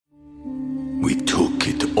We took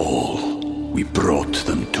it all. We brought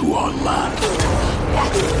them to our land.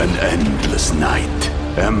 An endless night,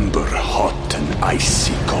 ember hot and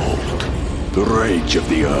icy cold. The rage of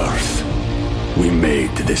the earth. We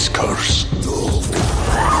made this curse.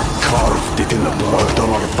 Carved it in the blood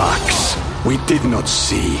on our backs. We did not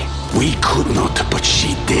see. We could not, but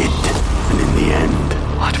she did. And in the end...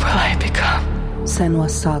 What will I become?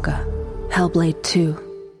 Senua's Saga. Hellblade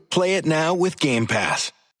 2. Play it now with Game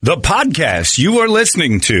Pass. The podcast you are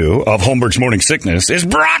listening to of Holmberg's Morning Sickness is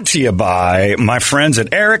brought to you by my friends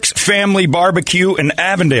at Eric's Family Barbecue in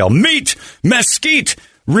Avondale. Meet, mesquite,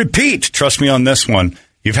 repeat. Trust me on this one.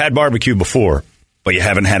 You've had barbecue before, but you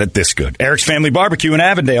haven't had it this good. Eric's Family Barbecue in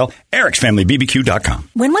Avondale, ericsfamilybbq.com.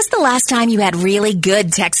 When was the last time you had really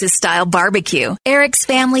good Texas-style barbecue? Eric's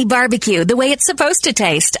Family Barbecue, the way it's supposed to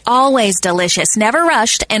taste. Always delicious, never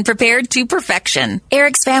rushed, and prepared to perfection.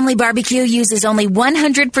 Eric's Family Barbecue uses only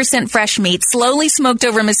 100% fresh meat, slowly smoked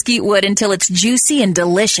over mesquite wood until it's juicy and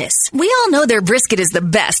delicious. We all know their brisket is the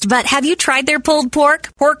best, but have you tried their pulled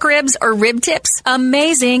pork ribs, or rib tips?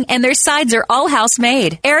 Amazing, and their sides are all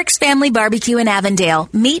house-made. Eric's Family Barbecue in Avondale.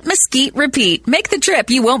 Meet, mesquite, repeat. Make the trip.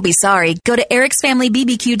 You won't be sorry. Go to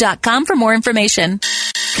ericsfamilybbq.com for more information.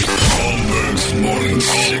 Holmberg's Morning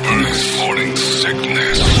Sickness. Morning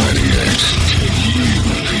Sickness.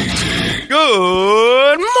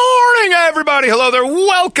 Good morning, everybody. Hello there.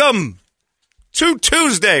 Welcome to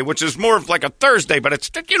Tuesday, which is more of like a Thursday, but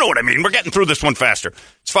it's, you know what I mean. We're getting through this one faster.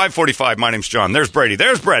 It's 5:45. My name's John. There's Brady.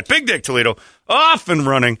 There's Brett. Big Dick Toledo. Off and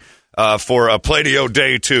running. For a Play-Doh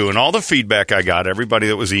Day 2, and all the feedback I got, everybody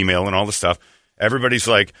that was emailing, all the stuff, everybody's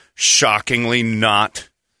like shockingly not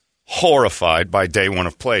horrified by Day 1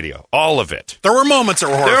 of Play-Doh. All of it. There were moments that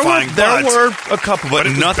were horrifying. There were a couple, but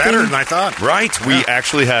it was nothing better than I thought. Right. We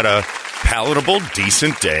actually had a palatable,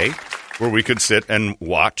 decent day where we could sit and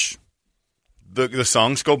watch the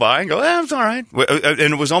songs go by and go, it's all right. And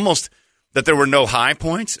it was almost that there were no high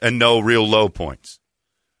points and no real low points.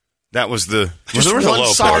 That was the just there was one a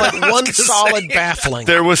low solid, part. one solid baffling.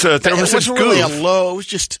 There was a it wasn't really a low. It was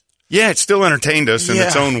just it still entertained us in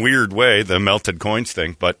its own weird way, the melted coins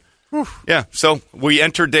thing. But yeah, so we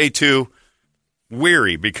enter Day 2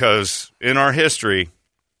 weary because in our history,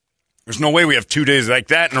 there's no way we have 2 days like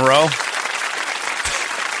that in a row.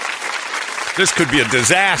 This could be a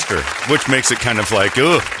disaster, which makes it kind of like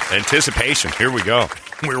anticipation. Here we go.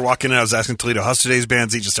 We were walking in, I was asking Toledo, how's today's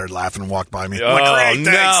bands? He just started laughing and walked by me. Oh, like, great,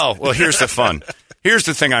 no. Well, here's the fun. Here's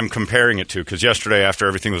the thing I'm comparing it to, because yesterday, after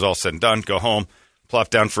everything was all said and done, go home,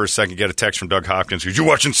 plop down for a second, get a text from Doug Hopkins. He goes, you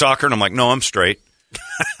watching soccer? And I'm like, no, I'm straight.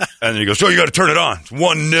 And then he goes, you got to turn it on. It's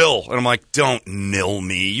 1-0. And I'm like, don't nil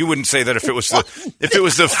me. You wouldn't say that if it was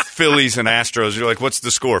the Phillies and Astros. You're like, what's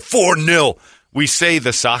the score? 4-0. We say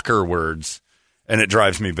the soccer words. And it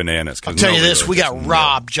drives me bananas. I'll tell you this, we got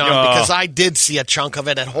robbed, John, because I did see a chunk of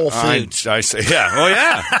it at Whole Foods. I say,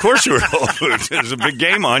 of course you were at Whole Foods. There's a big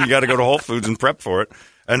game on. You got to go to Whole Foods and prep for it.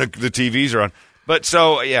 And the TVs are on. But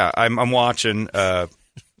so, I'm watching, and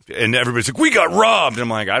everybody's like, we got robbed. And I'm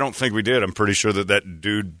like, I don't think we did. I'm pretty sure that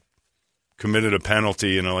dude committed a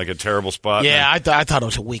penalty in a terrible spot. Yeah, I thought it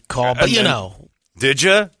was a weak call, but Did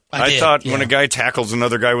you? I thought when a guy tackles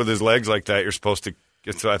another guy with his legs like that, you're supposed to.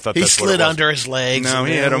 I thought he that's slid under his legs. No,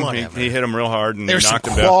 he hit him. He hit him real hard and There's knocked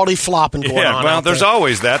him some quality flopping going on. Well, there's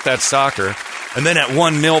always that. That's soccer. And then at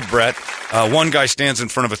 1-0, Brett, one guy stands in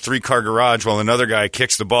front of a 3-car garage while another guy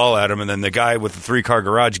kicks the ball at him, and then the guy with the 3-car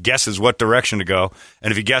garage guesses what direction to go. And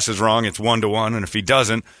if he guesses wrong, it's 1-1. And if he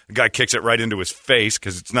doesn't, the guy kicks it right into his face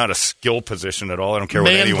because it's not a skill position at all. I don't care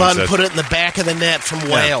what anyone says. Put it in the back of the net from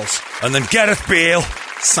Wales. And then Gareth Bale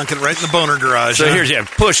sunk it right in the boner garage. So here's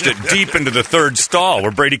pushed it deep into the third stall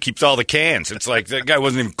where Brady keeps all the cans. It's like that guy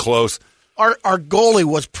wasn't even close. Our goalie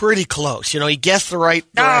was pretty close. He guessed the right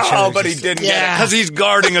direction. Oh, but he didn't get it because he's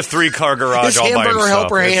guarding a 3-car garage all by himself. His hamburger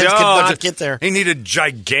helper hands could not get there. He needed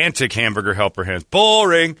gigantic hamburger helper hands.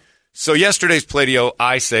 Boring. So yesterday's Play-Doh,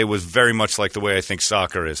 I say, was very much like the way I think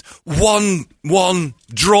soccer is. 1-1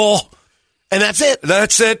 draw. And that's it.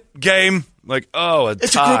 That's it. Game. Like,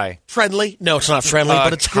 it's tie. A group friendly. No, it's not friendly,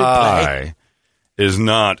 but it's group play. Is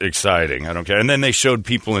not exciting. I don't care. And then they showed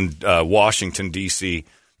people in Washington, D.C.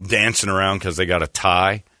 dancing around because they got a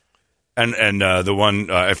tie. And the one,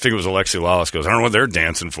 I think it was Alexi Lawless, goes, I don't know what they're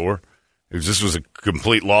dancing for. This was a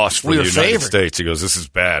complete loss for the United States. He goes, this is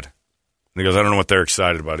bad. And he goes, I don't know what they're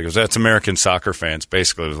excited about. He goes, that's American soccer fans.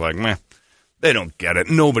 Basically, it was like, meh. They don't get it.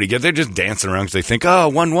 Nobody gets it. They're just dancing around because they think,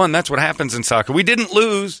 1-1, that's what happens in soccer. We didn't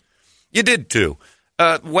lose. You did too.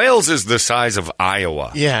 Wales is the size of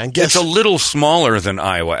Iowa. Yeah, and it's a little smaller than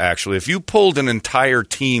Iowa, actually. If you pulled an entire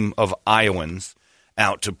team of Iowans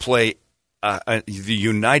out to play the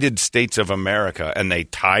United States of America and they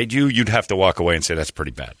tied you, you'd have to walk away and say that's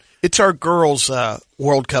pretty bad. It's our girls'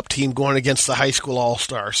 World Cup team going against the high school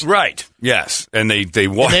All-Stars. Right. Yes. And they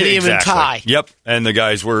won. And they didn't even exactly. tie. Yep. And the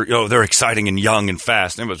guys were, they're exciting and young and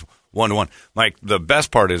fast. And it was 1-1. Mike, the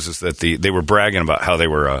best part is that they were bragging about how they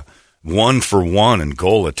were 1-for-1 in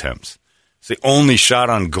goal attempts. So the only shot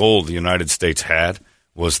on goal the United States had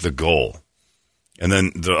was the goal. And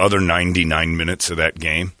then the other 99 minutes of that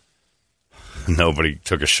game, nobody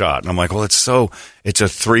took a shot. And I'm like, well, it's a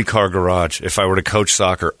 3-car garage. If I were to coach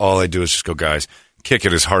soccer, all I do is just go, guys, kick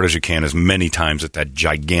it as hard as you can, as many times at that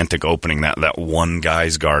gigantic opening that one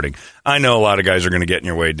guy's guarding. I know a lot of guys are going to get in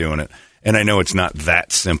your way doing it, and I know it's not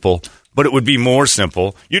that simple, but it would be more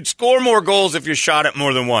simple. You'd score more goals if you shot it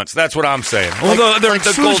more than once. That's what I'm saying. Like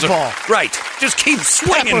the goals foosball. Right. Just keep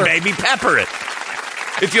swinging, Pepper. baby. Pepper it.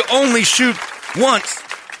 If you only shoot once,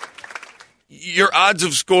 your odds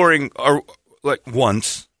of scoring are like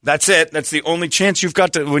once. That's it. That's the only chance you've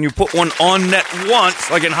got to, when you put one on net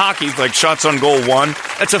once, like in hockey, like shots on goal 1,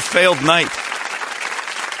 that's a failed night.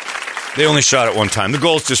 They only shot it one time. The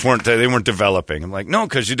goals just weren't developing. I'm like, no,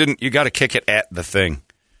 because you got to kick it at the thing.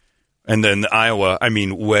 And then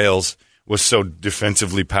Wales was so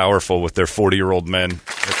defensively powerful with their 40-year-old men.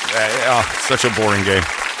 Such a boring game.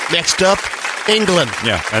 Next up, England.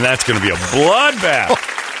 Yeah, and that's going to be a bloodbath.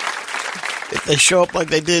 If they show up like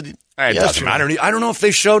they did It doesn't matter. I don't know if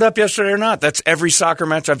they showed up yesterday or not. That's every soccer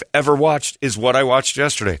match I've ever watched is what I watched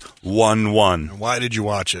yesterday. 1-1. Why did you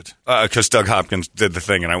watch it? Because Doug Hopkins did the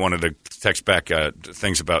thing, and I wanted to text back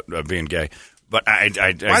things about being gay. But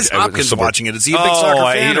Why is Hopkins watching it? Is he a big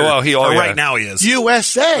soccer fan? Right now he is.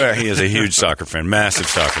 USA. Yeah, he is a huge soccer fan, massive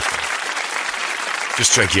soccer fan.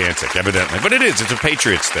 Just gigantic, evidently. But it's a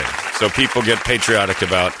Patriots thing. So people get patriotic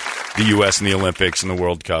about the U.S. and the Olympics and the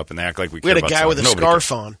World Cup, and they act like we care had a about guy soccer. with a Nobody scarf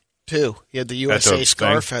cares. on, too. He had the USA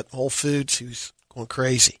scarf at Whole Foods. He was going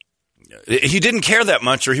crazy. He didn't care that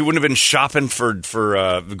much, or he wouldn't have been shopping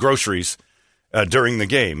for groceries during the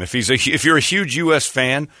game. If you're a huge U.S.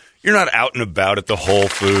 fan, you're not out and about at the Whole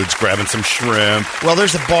Foods grabbing some shrimp. Well,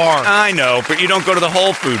 there's a bar. I know, but you don't go to the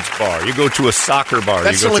Whole Foods bar. You go to a soccer bar.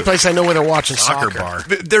 That's the only place I know where they're watching soccer. bar.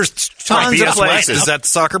 There's tons of places. Is that the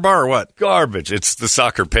soccer bar or what? Garbage. It's the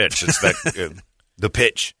soccer pitch. It's that the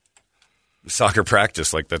pitch. Soccer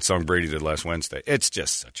practice, like that song Brady did last Wednesday. It's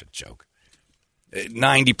just such a joke.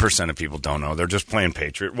 90% of people don't know. They're just playing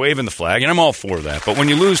Patriot, waving the flag, and I'm all for that. But when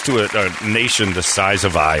you lose to a nation the size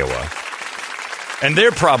of Iowa, and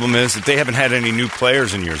their problem is that they haven't had any new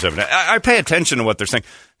players in years. I pay attention to what they're saying.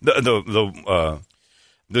 The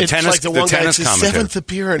It's tennis, like the one guy, tennis it's his commentator. 7th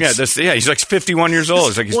appearance. He's like 51 years old.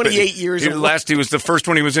 It's like 28 years old. Last he was the first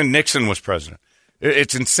one he was in. Nixon was president.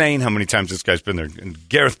 It's insane how many times this guy's been there. And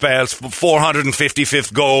Gareth Bale's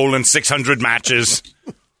 455th goal in 600 matches.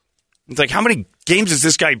 It's like, how many games has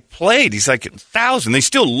this guy played? He's like 1,000. He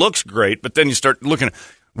still looks great, but then you start looking at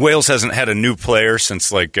Wales hasn't had a new player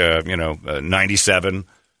since 97.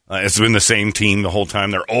 It's been the same team the whole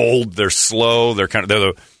time. They're old. They're slow.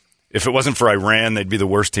 If it wasn't for Iran, they'd be the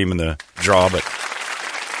worst team in the draw, but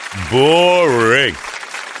boring.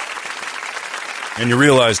 And you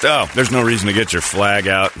realized, there's no reason to get your flag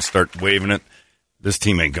out and start waving it. This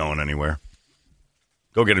team ain't going anywhere.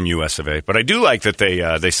 Go get them US of A. But I do like that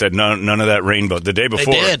they said none of that rainbow. The day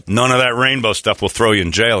before, none of that rainbow stuff will throw you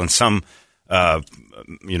in jail. And some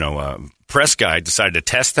press guy decided to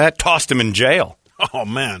test that, tossed him in jail. Oh,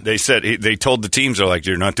 man. They said they told the teams, they're like,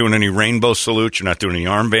 you're not doing any rainbow salutes. You're not doing any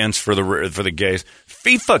armbands for the gays.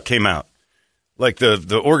 FIFA came out. Like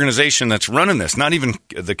the organization that's running this, not even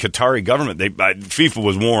the Qatari government. FIFA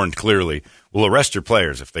was warned clearly, we'll arrest your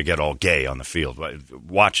players if they get all gay on the field.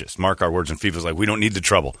 Watch us. Mark our words. And FIFA's like, we don't need the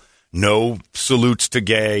trouble. No salutes to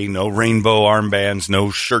gay, no rainbow armbands, no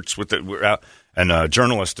shirts with it. We're out. And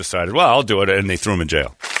journalists decided, well, I'll do it. And they threw him in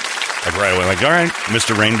jail. Like right away, like, all right,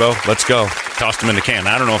 Mr. Rainbow, let's go. Tossed him in the can.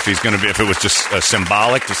 I don't know if he's going to be, if it was just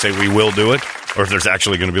symbolic to say we will do it, or if there's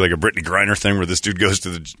actually going to be like a Brittany Griner thing where this dude goes to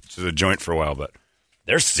the joint for a while. But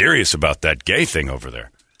they're serious about that gay thing over there.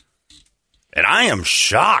 And I am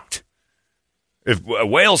shocked. If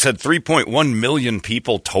Wales had 3.1 million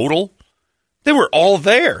people total, they were all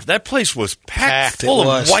there. That place was packed full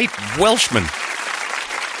of white Welshmen.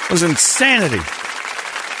 It was insanity.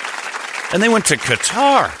 And they went to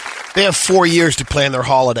Qatar. They have 4 years to plan their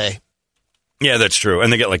holiday. Yeah, that's true.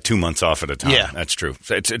 And they get like 2 months off at a time. Yeah. That's true.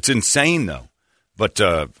 It's insane, though. But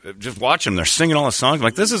just watch them. They're singing all the songs. I'm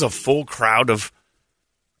like, this is a full crowd of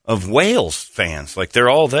Wales fans. Like, they're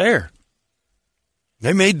all there.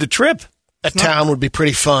 They made the trip. That town would be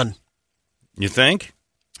pretty fun. You think?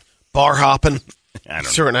 Bar hopping.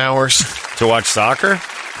 certain hours. To watch soccer?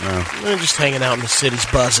 No. We're just hanging out in the city's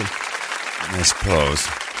buzzing. I suppose.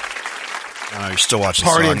 You're still watching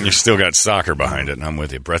Partying. soccer. You still got soccer behind it, and I'm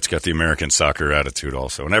with you. Brett's got the American soccer attitude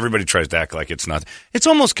also, and everybody tries to act like it's not. It's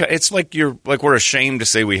almost. It's like we're ashamed to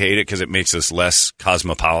say we hate it because it makes us less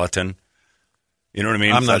cosmopolitan. You know what I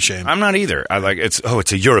mean? I'm not ashamed. I'm not either. I like it's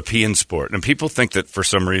a European sport, and people think that for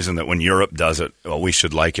some reason that when Europe does it, we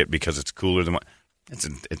should like it because it's cooler than.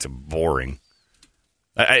 It's a boring.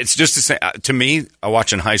 It's just the same to me.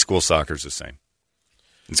 Watching high school soccer is the same.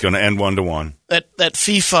 It's going to end 1-1. That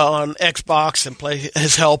FIFA on Xbox and play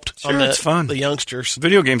has helped. Sure, on it's fun. The youngsters.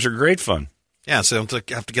 Video games are great fun. Yeah, so they don't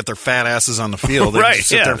have to get their fat asses on the field. They Right, just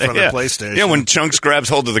sit there in front of the PlayStation. Yeah, when Chunks grabs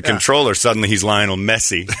hold of the controller, suddenly he's Lionel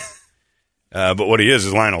Messi. But what he is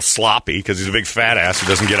Lionel Sloppy because he's a big fat ass who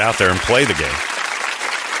doesn't get out there and play the game.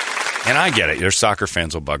 And I get it. Your soccer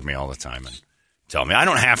fans will bug me all the time and tell me, I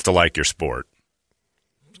don't have to like your sport.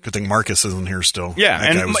 Good thing Marcus isn't here still. Yeah,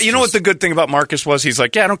 and you know what the good thing about Marcus was? He's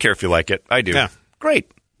like, I don't care if you like it. I do. Yeah.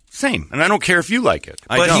 Great. Same. And I don't care if you like it.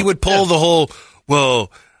 But he would pull the whole,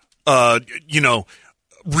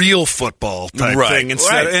 real football type thing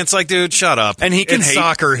instead. And it's like, dude, shut up. And he can hate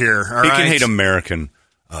soccer here. All he right? can hate American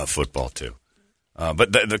football too.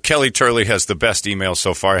 But the Kelly Turley has the best email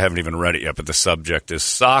so far. I haven't even read it yet, but the subject is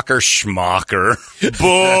soccer schmucker.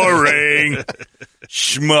 Boring.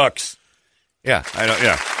 Schmucks. Yeah, I don't.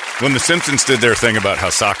 Yeah, when the Simpsons did their thing about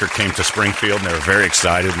how soccer came to Springfield, and they were very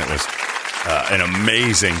excited, and it was an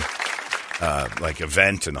amazing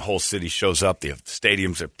event, and the whole city shows up. The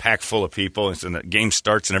stadiums are packed full of people, and the game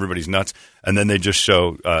starts, and everybody's nuts. And then they just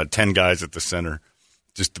show 10 guys at the center.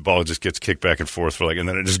 Just the ball just gets kicked back and forth and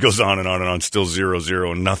then it just goes on and on and on. Still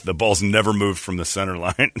 0-0, and nothing. The ball's never moved from the center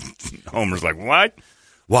line. Homer's like, what?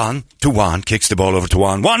 Juan to Juan kicks the ball over to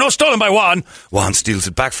Juan. Juan, stolen by Juan. Juan steals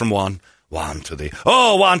it back from Juan. Juan to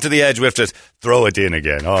the edge. We have to throw it in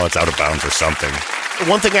again. Oh, it's out of bounds or something.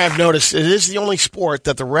 One thing I've noticed, it is the only sport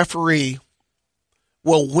that the referee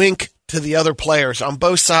will wink to the other players on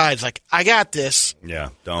both sides. Like, I got this.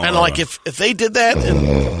 Yeah. If they did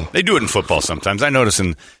that. They do it in football sometimes. I notice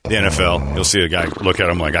in the NFL, you'll see a guy look at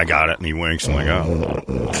him like, I got it, and he winks. I'm like,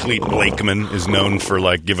 oh. Clete Blakeman is known for,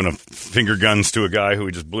 giving a finger guns to a guy who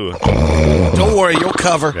he just blew it. Don't worry, you'll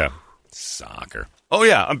cover. Yeah. Soccer. Oh,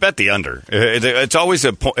 yeah, I bet the under. It's always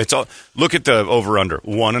look at the over-under,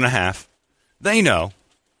 1.5. They know.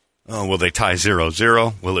 Oh, will they tie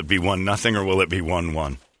 0-0? Will it be 1-0 or will it be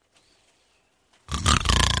 1-1?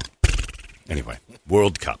 Anyway,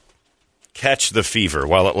 World Cup. Catch the fever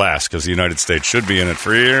while it lasts because the United States should be in it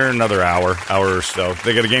for another hour or so.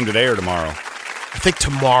 They got a game today or tomorrow? I think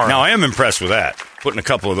tomorrow. Now, I am impressed with that. Putting a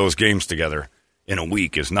couple of those games together in a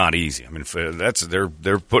week is not easy. I mean,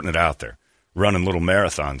 they're putting it out there. Running little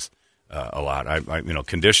marathons a lot.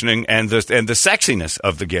 Conditioning and the sexiness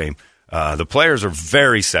of the game. The players are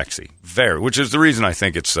very sexy, which is the reason I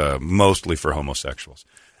think it's mostly for homosexuals.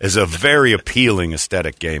 It's a very appealing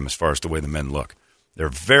aesthetic game as far as the way the men look. They're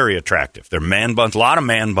very attractive. They're man buns, a lot of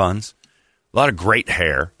man buns, a lot of great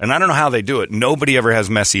hair. And I don't know how they do it. Nobody ever has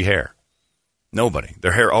messy hair. Nobody.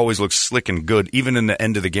 Their hair always looks slick and good. Even in the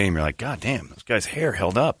end of the game, you're like, God damn, this guy's hair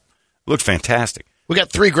held up. It looked fantastic. We got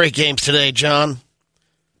 3 great games today, John.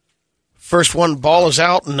 First one, ball is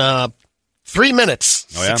out in 3 minutes.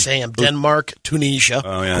 Oh, yeah? 6 a.m. Denmark, Tunisia.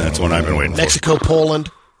 Oh, yeah, that's one I've been waiting Mexico, Poland,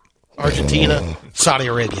 Argentina, Saudi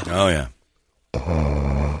Arabia. Oh, yeah.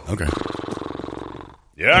 Okay.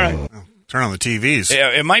 Yeah, all right. Turn on the TVs.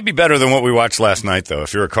 Yeah, it might be better than what we watched last night, though.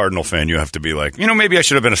 If you're a Cardinal fan, you have to be like, maybe I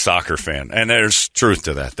should have been a soccer fan. And there's truth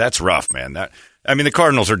to that. That's rough, man. The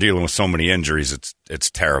Cardinals are dealing with so many injuries.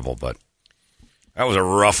 It's terrible, but that was a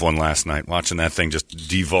rough one last night, watching that thing just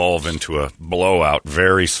devolve into a blowout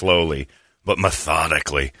very slowly, but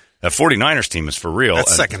methodically. That 49ers team is for real. That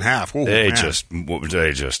second half. Ooh, they just,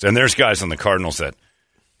 and there's guys on the Cardinals that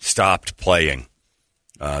stopped playing.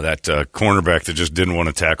 That cornerback that just didn't want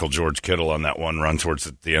to tackle George Kittle on that one run towards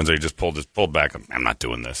the end zone, he just pulled back. I'm not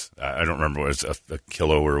doing this. I don't remember what it's a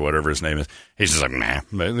Kilo or whatever his name is. He's just like, nah,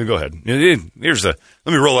 go ahead. Let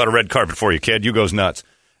me roll out a red carpet for you, kid. You goes nuts.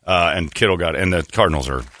 And Kittle got it. And the Cardinals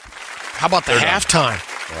are. How about the halftime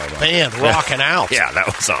band rocking out? Yeah, that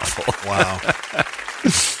was awful. Wow.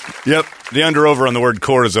 Yep. The under-over on the word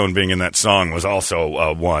cortisone being in that song was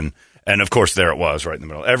also one. And, of course, there it was right in the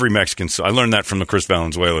middle. Every Mexican song. I learned that from the Chris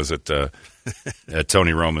Valenzuelas at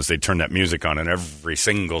Tony Roma's. They turn that music on, and every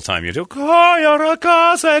single time you do, corazón.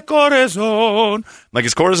 Like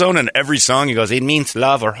it's cortisone in every song. He goes, it means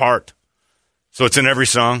love or heart. So it's in every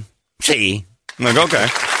song. See? I'm like, okay.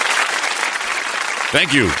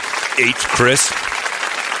 Thank you, Chris.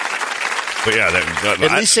 But yeah,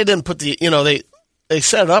 at least they didn't put they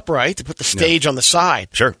set it up right. They put the stage on the side.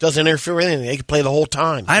 Sure. Doesn't interfere with anything. They can play the whole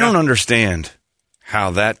time. I don't understand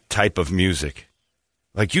how that type of music,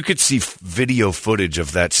 like you could see video footage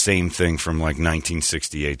of that same thing from like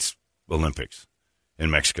 1968's Olympics in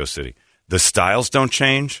Mexico City. The styles don't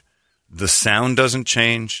change. The sound doesn't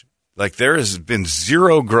change. Like there has been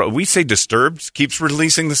zero growth. We say Disturbed keeps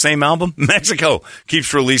releasing the same album. Mexico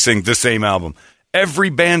keeps releasing the same album. Every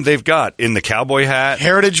band they've got in the cowboy hat.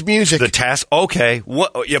 Heritage music. The task. Okay.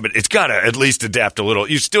 What? Yeah, but it's got to at least adapt a little.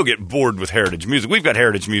 You still get bored with heritage music. We've got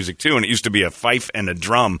heritage music too, and it used to be a fife and a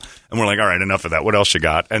drum. And we're like, all right, enough of that. What else you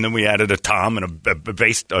got? And then we added a tom and a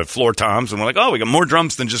bass, floor toms. And we're like, oh, we got more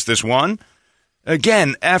drums than just this one.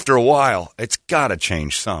 Again, after a while, it's got to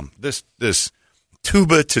change some. This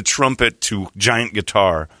tuba to trumpet to giant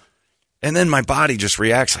guitar. And then my body just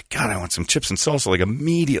reacts like, God, I want some chips and salsa like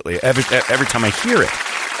immediately every time I hear it.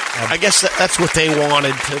 I guess that's what they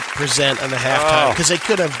wanted to present on the halftime because they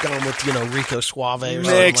could have gone with Rico Suave or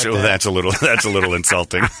something like that. That's a little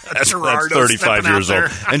insulting. That's 35 years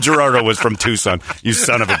old, and Gerardo was from Tucson. You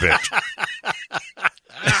son of a bitch.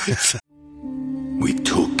 We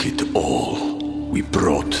took it all. We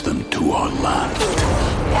brought them to our land.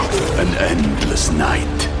 An endless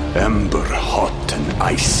night, ember hot and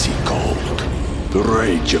icy cold. The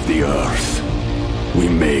rage of the earth. We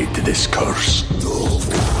made this curse.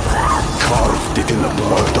 Carved it in the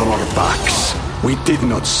blood on our backs. We did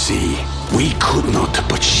not see. We could not,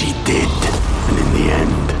 but she did. And in the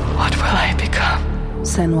end... What will I become?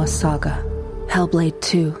 Senua's Saga. Hellblade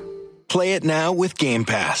 2. Play it now with Game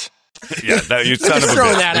Pass. Yeah, you son of a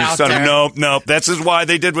bitch. Nope. That's why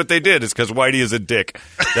they did what they did. It's because Whitey is a dick.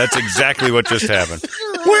 That's exactly what just happened.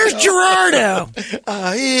 Where's Gerardo?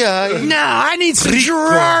 I need some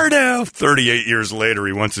Gerardo. 38 years later,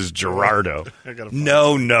 he wants his Gerardo.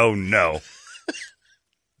 No.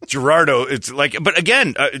 Gerardo, it's like, but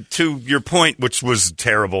again, to your point, which was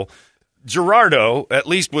terrible, Gerardo at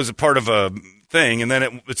least was a part of a thing, and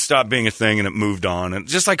then it stopped being a thing, and it moved on. And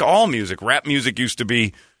just like all music, rap music used to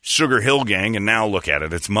be Sugar Hill Gang, and now look at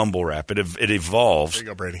it. It's mumble rap. It evolves. There you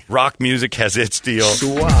go, Brady. Rock music has its deal.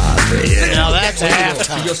 Now that's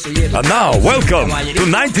halftime. And now, welcome to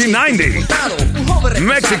 1990.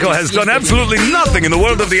 Mexico has done absolutely nothing in the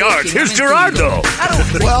world of the arts. Here's Gerardo.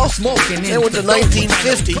 Well, they went to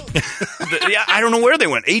 1950. Yeah, I don't know where they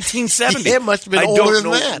went. 1870. It must have been older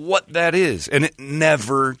than that. I don't know what that is, and it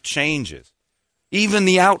never changes. Even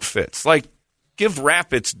the outfits. Like, give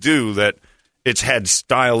rap its due that it's had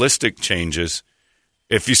stylistic changes.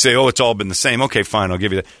 If you say, it's all been the same, okay, fine, I'll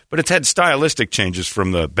give you that. But it's had stylistic changes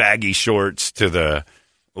from the baggy shorts to the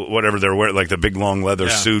whatever they're wearing, like the big long leather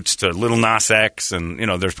suits to Little Nas X. And,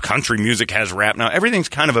 there's country music has rap now. Everything's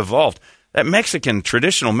kind of evolved. That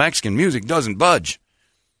traditional Mexican music doesn't budge.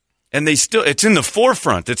 And it's in the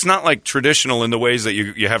forefront. It's not like traditional in the ways that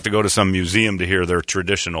you have to go to some museum to hear their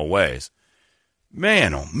traditional ways.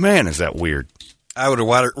 Man, oh man, is that weird. I would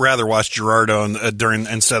have rather watched Gerardo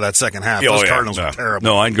instead of that second half. Those Cardinals were terrible.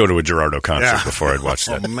 No, I'd go to a Gerardo concert before I'd watch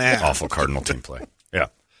that awful Cardinal team play. Yeah.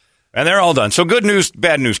 And they're all done. So good news,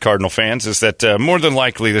 bad news, Cardinal fans, is that more than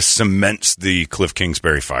likely this cements the Cliff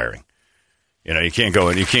Kingsbury firing. You can't go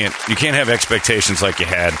and you can't have expectations like you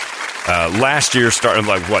had last year. Started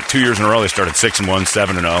 2 years in a row. They started 6-1,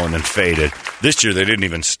 7-0, and then faded. This year they didn't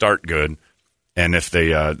even start good. And if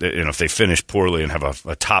they if they finish poorly and have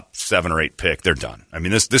a top 7 or 8 pick, they're done. I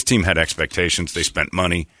mean, this team had expectations. They spent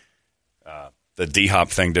money. The D-Hop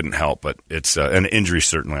thing didn't help, but it's and injuries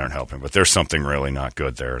certainly aren't helping. But there's something really not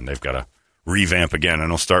good there, and they've got to revamp again. And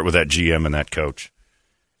it'll start with that GM and that coach.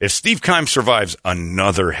 If Steve Keim survives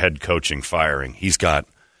another head coaching firing, he's got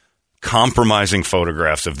compromising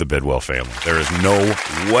photographs of the Bidwell family. There is no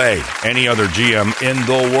way any other GM in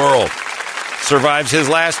the world survives his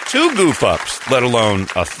last 2 goof-ups, let alone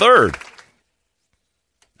a third.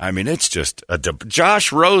 I mean, it's just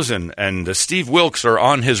Josh Rosen and Steve Wilkes are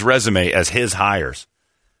on his resume as his hires.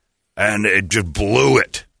 And it just blew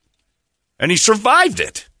it. And he survived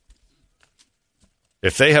it.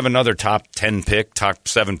 If they have another top 10 pick, top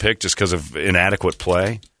 7 pick just because of inadequate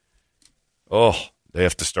play, they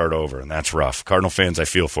have to start over, and that's rough. Cardinal fans, I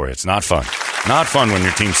feel for you. It's not fun. Not fun when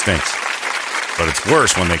your team stinks. But it's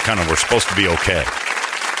worse when they kind of were supposed to be okay.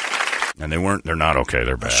 And they weren't. They're not okay.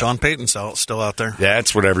 They're bad. Sean Payton's still out there. Yeah,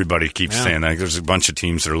 that's what everybody keeps saying. Like, there's a bunch of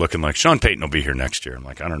teams that are looking like Sean Payton will be here next year. I'm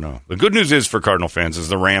like, I don't know. The good news is for Cardinal fans is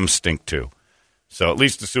the Rams stink too. So at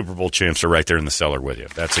least the Super Bowl champs are right there in the cellar with you.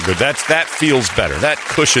 That feels better. That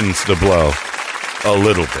cushions the blow a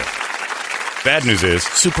little bit. Bad news is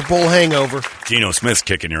Super Bowl hangover. Geno Smith's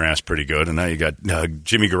kicking your ass pretty good, and now you got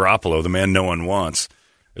Jimmy Garoppolo, the man no one wants,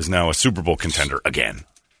 is now a Super Bowl contender again.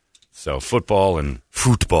 So football and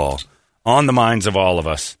football on the minds of all of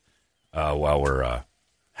us while we're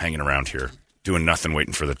hanging around here, doing nothing,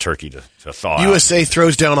 waiting for the turkey to thaw out. USA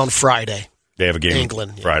throws down on Friday. They have a game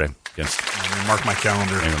England, Friday. Against, mark my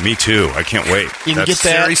calendar. Anyway, me too. I can't wait. You can get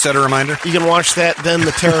that. Siri, set a reminder. You can watch that, then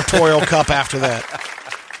the Territorial Cup after that.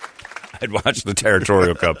 I'd watch the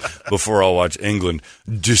Territorial Cup before I'll watch England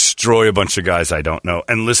destroy a bunch of guys I don't know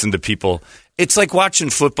and listen to people. It's like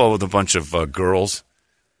watching football with a bunch of girls.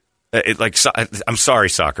 I'm sorry,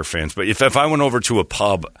 soccer fans, but if I went over to a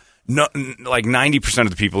pub, like 90%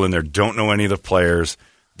 of the people in there don't know any of the players.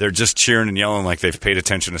 They're just cheering and yelling like they've paid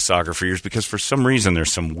attention to soccer for years because for some reason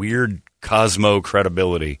there's some weird Cosmo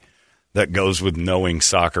credibility that goes with knowing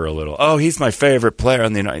soccer a little. Oh, he's my favorite player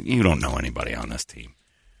on the United. You don't know anybody on this team.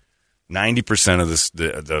 90% of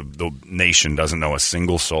the nation doesn't know a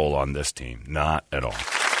single soul on this team. Not at all.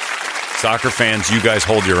 Soccer fans, you guys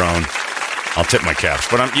hold your own. I'll tip my caps.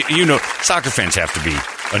 But soccer fans have to be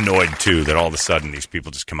annoyed, too, that all of a sudden these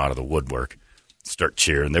people just come out of the woodwork, start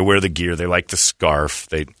cheering. They wear the gear. They like the scarf.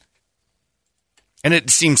 And it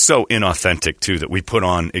seems so inauthentic, too, that we put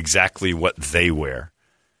on exactly what they wear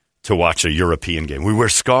to watch a European game. We wear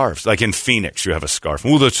scarves. Like in Phoenix, you have a scarf.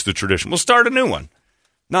 Well, that's the tradition. We'll start a new one.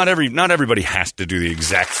 Not everybody has to do the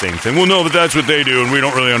exact same thing. Well, no, but that's what they do, and we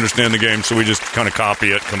don't really understand the game, so we just kind of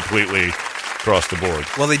copy it completely across the board.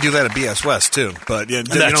 Well, they do that at BS West, too. But you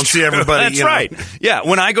don't see everybody. That's right. Yeah,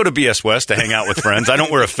 when I go to BS West to hang out with friends, I don't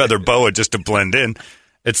wear a feather boa just to blend in.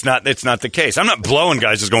 It's not the case. I'm not blowing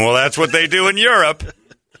guys just going, well, that's what they do in Europe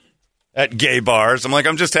at gay bars. I'm like,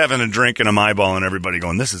 I'm just having a drink and I'm eyeballing everybody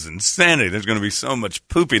going, this is insanity. There's going to be so much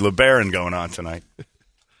poopy LeBaron going on tonight.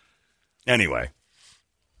 Anyway.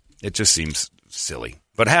 It just seems silly.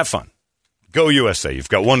 But have fun. Go USA. You've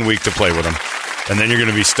got 1 week to play with them. And then you're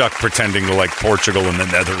going to be stuck pretending to like Portugal and the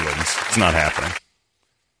Netherlands. It's not happening.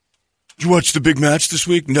 Did you watch the big match this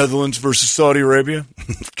week? Netherlands versus Saudi Arabia?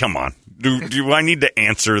 Come on. Do I need to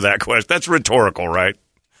answer that question? That's rhetorical, right?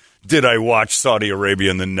 Did I watch Saudi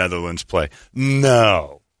Arabia and the Netherlands play?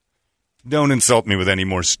 No. Don't insult me with any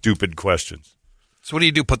more stupid questions. So what do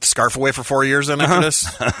you do? Put the scarf away for 4 years then after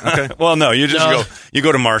this? Okay. Well, no, you just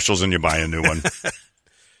go to Marshall's and you buy a new one.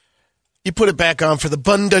 You put it back on for the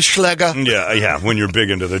Bundesliga. Yeah, when you're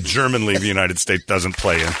big into the German league the United States doesn't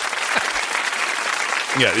play in.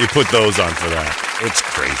 Yeah, you put those on for that. It's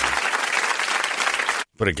crazy.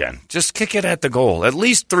 But again, just kick it at the goal at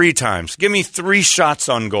least 3 times. Give me 3 shots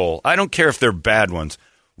on goal. I don't care if they're bad ones.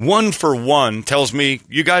 1 for 1 tells me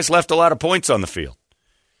you guys left a lot of points on the field.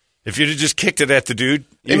 If you'd have just kicked it at the dude.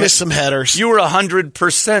 You missed some headers. You were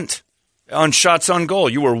 100% on shots on goal.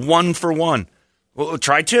 You were 1 for 1. Well,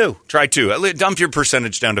 try 2. Dump your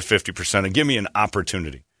percentage down to 50% and give me an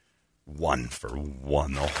opportunity. 1 for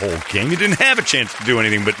 1 the whole game. You didn't have a chance to do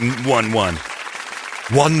anything but 1-1.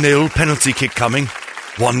 1-0 penalty kick coming.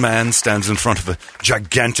 One man stands in front of a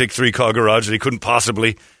gigantic 3-car garage that he couldn't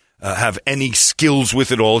possibly have any skills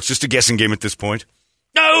with at all. It's just a guessing game at this point.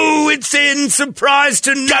 No, it's in. Surprise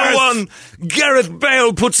to no one. Gareth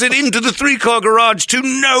Bale puts it into the 3-car garage to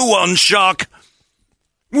no one. Shock.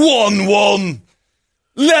 1-1.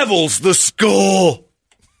 Levels the score.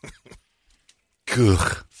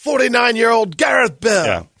 49-year-old Gareth Bale.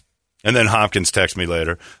 Yeah. And then Hopkins texts me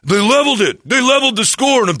later. They leveled it. They leveled the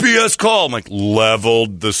score in a BS call. I'm like,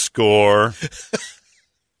 leveled the score?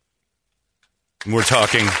 We're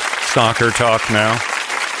talking soccer talk now.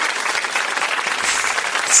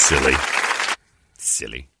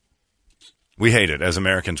 Silly. We hate it. As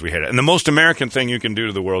Americans, we hate it. And the most American thing you can do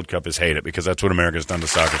to the World Cup is hate it, because that's what America's done to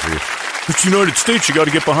soccer for you. It's the United States. You got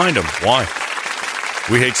to get behind them. Why?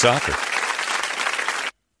 We hate soccer.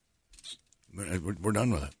 We're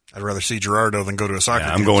done with it. I'd rather see Gerardo than go to a soccer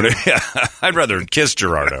game. I'm going to. I'd rather kiss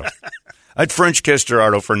Gerardo. I'd French kiss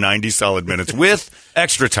Gerardo for 90 solid minutes with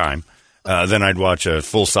extra time than I'd watch a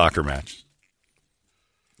full soccer match.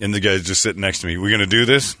 And the guy's just sitting next to me. We going to do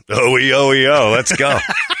this? Oh, let's go.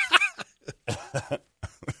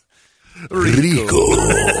 Rico.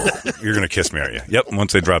 You're going to kiss me, aren't you? Yep,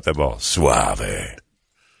 once they drop that ball. Suave.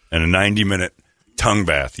 And a 90-minute tongue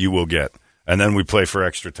bath you will get. And then we play for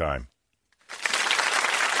extra time.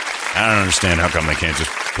 I don't understand how come they can't just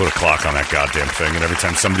put a clock on that goddamn thing, and every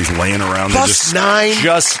time somebody's laying around, +9.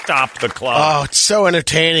 Just stop the clock. Oh, it's so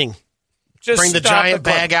entertaining. Just bring the giant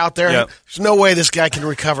bag out there. Yep. There's no way this guy can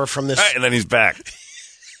recover from this. Right, and then he's back.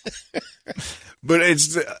 But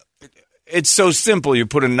it's so simple. You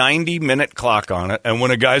put a 90-minute clock on it, and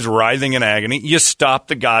when a guy's writhing in agony, you stop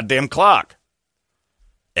the goddamn clock.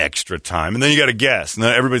 extra time. And then you got to guess. And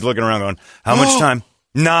then everybody's looking around going, how much time?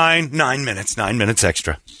 9 minutes. 9 minutes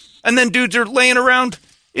extra. And then dudes are laying around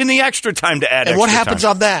in the extra time to add extra time. And what happens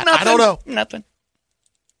on that? Nothing. I don't know. Nothing.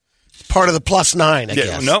 It's part of the +9, I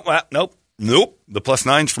guess. Nope. The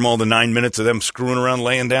 +9's from all the 9 minutes of them screwing around,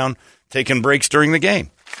 laying down, taking breaks during the game.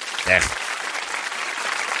 Yeah.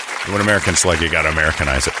 When Americans like, you got to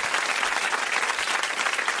Americanize it.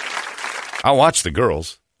 I'll watch the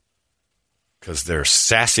girls because they're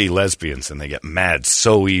sassy lesbians and they get mad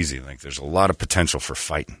so easy. Like there's a lot of potential for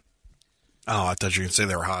fighting. Oh, I thought you were going to say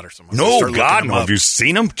they were hot or something. No, God, no. Have you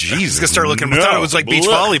seen them? Jesus. I was going to start looking. I thought it was like beach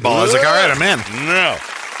volleyball. I was like, all right, I'm in.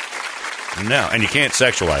 No. And you can't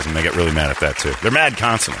sexualize them. They get really mad at that, too. They're mad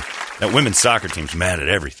constantly. That women's soccer team's mad at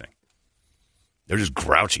everything. They're just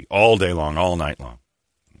grouchy all day long, all night long.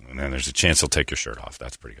 And then there's a chance they'll take your shirt off.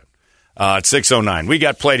 That's pretty good. At 6:09, we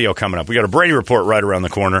got Play-Doh coming up. We got a Brady Report right around the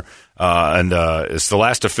corner. And it's the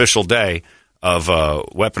last official day of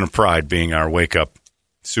Weapon of Pride being our wake-up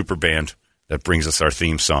super band that brings us our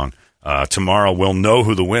theme song. Tomorrow we'll know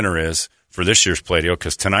who the winner is for this year's Play-Doh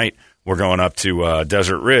because tonight we're going up to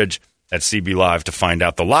Desert Ridge at CB Live to find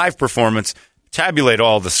out the live performance, tabulate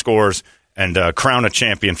all the scores, and crown a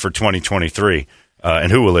champion for 2023.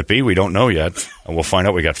 And who will it be? We don't know yet. We'll find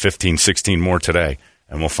out. We got 15, 16 more today,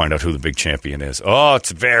 and we'll find out who the big champion is. Oh,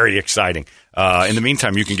 it's very exciting. In the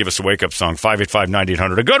meantime, you can give us a wake-up song,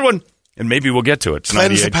 585-9800, a good one, and maybe we'll get to it. It's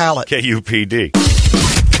Cleanse the palate. KUPD.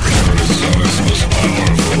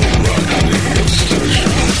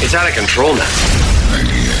 It's out of control now.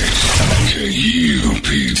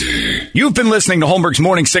 KUPD. You've been listening to Holmberg's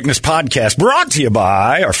Morning Sickness Podcast, brought to you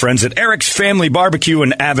by our friends at Eric's Family Barbecue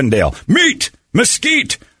in Avondale. Meet,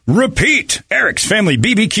 mesquite, repeat.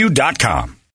 Eric'sFamilyBBQ.com.